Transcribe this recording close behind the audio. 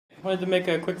I wanted to make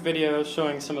a quick video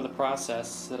showing some of the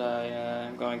process that I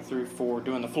am going through for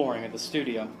doing the flooring at the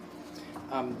studio.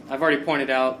 I've already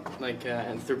pointed out,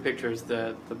 and through pictures,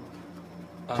 the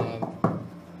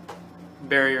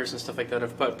barriers and stuff like that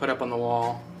I've put up on the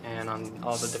wall and on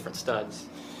all the different studs.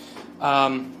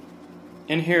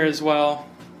 In here as well,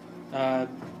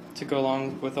 to go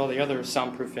along with all the other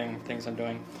soundproofing things I'm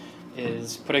doing,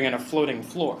 is putting in a floating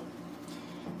floor.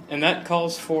 And that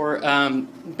calls for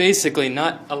basically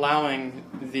not allowing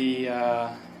the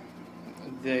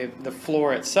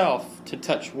floor itself to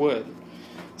touch wood.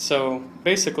 So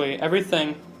basically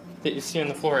everything that you see on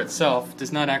the floor itself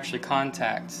does not actually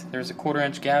contact. There's a 1/4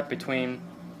 inch gap between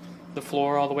the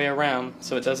floor all the way around,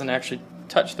 so it doesn't actually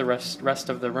touch the rest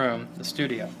of the room, the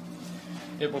studio.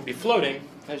 It will be floating.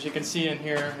 As you can see in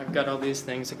here, I've got all these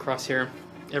things across here.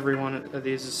 Every one of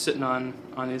these is sitting on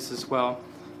these as well.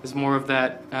 Is more of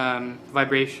that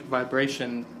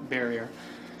vibration barrier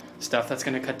stuff that's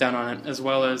going to cut down on it, as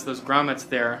well as those grommets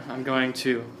there I'm going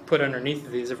to put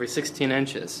underneath these every 16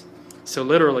 inches. So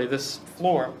literally this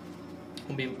floor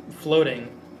will be floating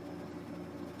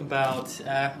about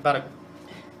a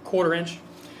 1/4 inch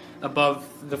above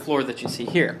the floor that you see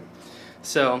here.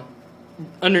 So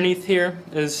underneath here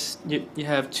is you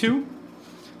have 2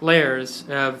 layers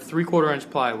of 3/4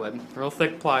 inch plywood, real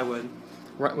thick plywood,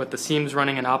 with the seams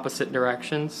running in opposite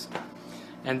directions,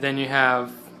 and then you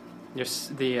have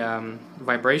the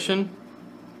vibration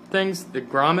things, the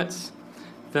grommets,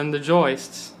 then the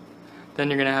joists, then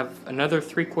you're going to have another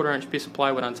 3/4 inch piece of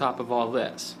plywood on top of all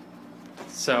this.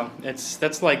 So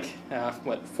that's like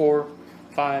 4,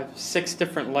 5, 6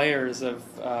 different layers of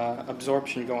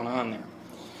absorption going on there.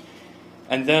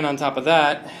 And then on top of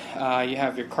that, you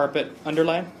have your carpet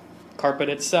underlay, carpet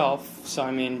itself. So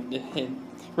I mean, it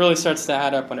really starts to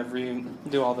add up whenever you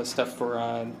do all this stuff for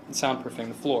soundproofing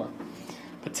the floor.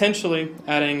 Potentially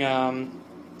adding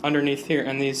underneath here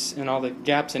and all the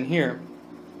gaps in here,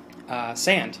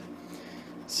 sand.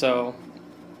 So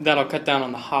that'll cut down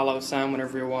on the hollow sound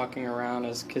whenever you're walking around,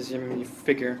 because you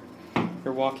figure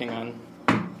you're walking on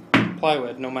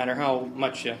plywood. No matter how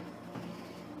much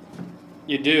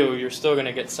you do, you're still going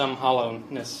to get some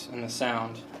hollowness in the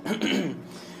sound.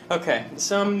 Okay,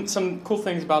 some cool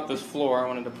things about this floor I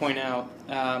wanted to point out.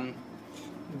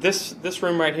 This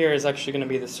room right here is actually going to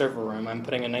be the server room. I'm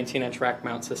putting a 19-inch rack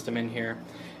mount system in here,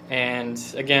 and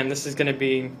again, this is going to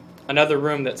be another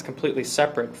room that's completely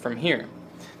separate from here.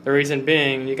 The reason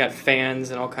being, you got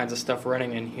fans and all kinds of stuff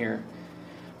running in here,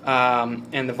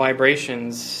 and the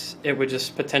vibrations, it would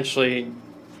just potentially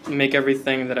make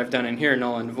everything that I've done in here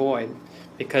null and void,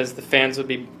 because the fans would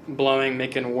be blowing,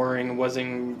 making whirring,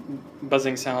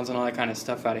 buzzing sounds and all that kind of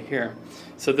stuff out of here.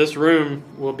 So this room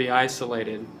will be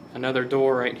isolated. Another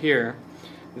door right here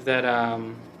that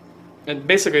and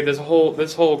basically this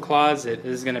whole closet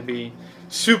is going to be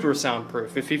super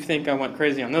soundproof. If you think I went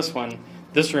crazy on this one,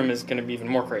 this room is going to be even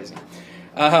more crazy.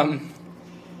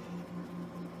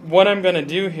 What I'm going to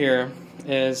do here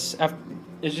is,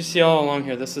 as you see all along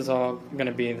here, this is all going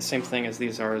to be the same thing as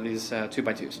these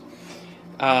 2x2s.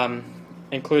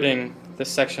 Including this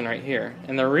section right here.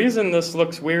 And the reason this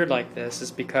looks weird like this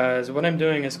is because what I'm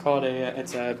doing is called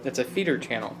it's a feeder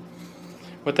channel.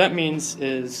 What that means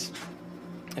is,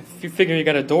 if you figure you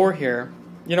got a door here,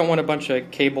 you don't want a bunch of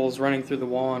cables running through the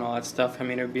wall and all that stuff. I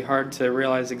mean, it would be hard to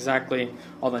realize exactly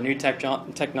all the new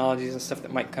technologies and stuff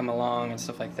that might come along and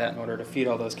stuff like that in order to feed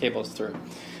all those cables through.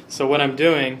 So what I'm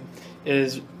doing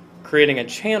is creating a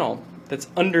channel that's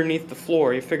underneath the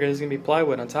floor. You figure there's going to be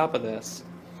plywood on top of this.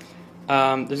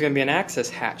 There's going to be an access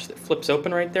hatch that flips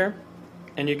open right there,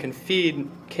 and you can feed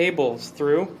cables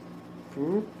through,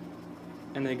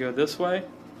 and they go this way,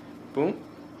 boom,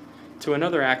 to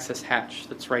another access hatch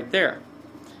that's right there.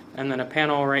 And then a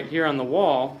panel right here on the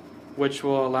wall, which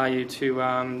will allow you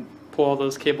to pull all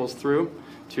those cables through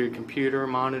to your computer,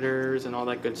 monitors, and all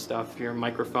that good stuff, your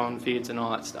microphone feeds and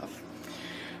all that stuff.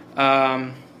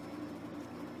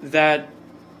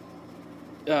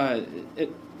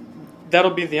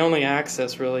 That'll be the only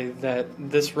access really that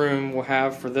this room will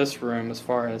have for this room as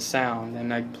far as sound,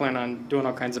 and I plan on doing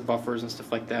all kinds of buffers and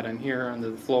stuff like that in here under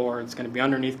the floor. It's going to be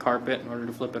underneath carpet in order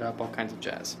to flip it up, all kinds of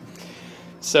jazz.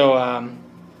 So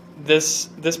this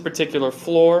particular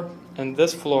floor and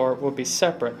this floor will be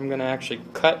separate. I'm going to actually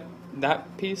cut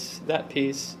that piece, and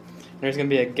there's going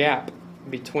to be a gap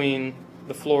between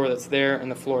the floor that's there and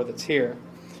the floor that's here,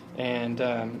 and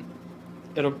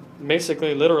it'll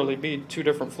basically literally be 2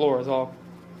 different floors all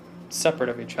separate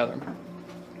of each other.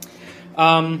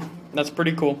 That's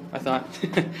pretty cool, I thought.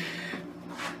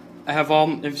 I have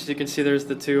all, as you can see, there's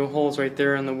the 2 holes right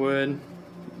there in the wood.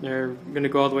 They're going to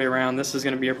go all the way around. This is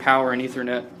going to be your power and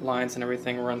Ethernet lines and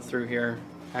everything run through here,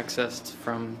 accessed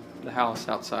from the house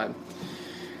outside.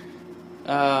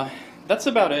 That's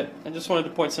about it. I just wanted to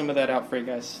point some of that out for you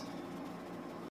guys.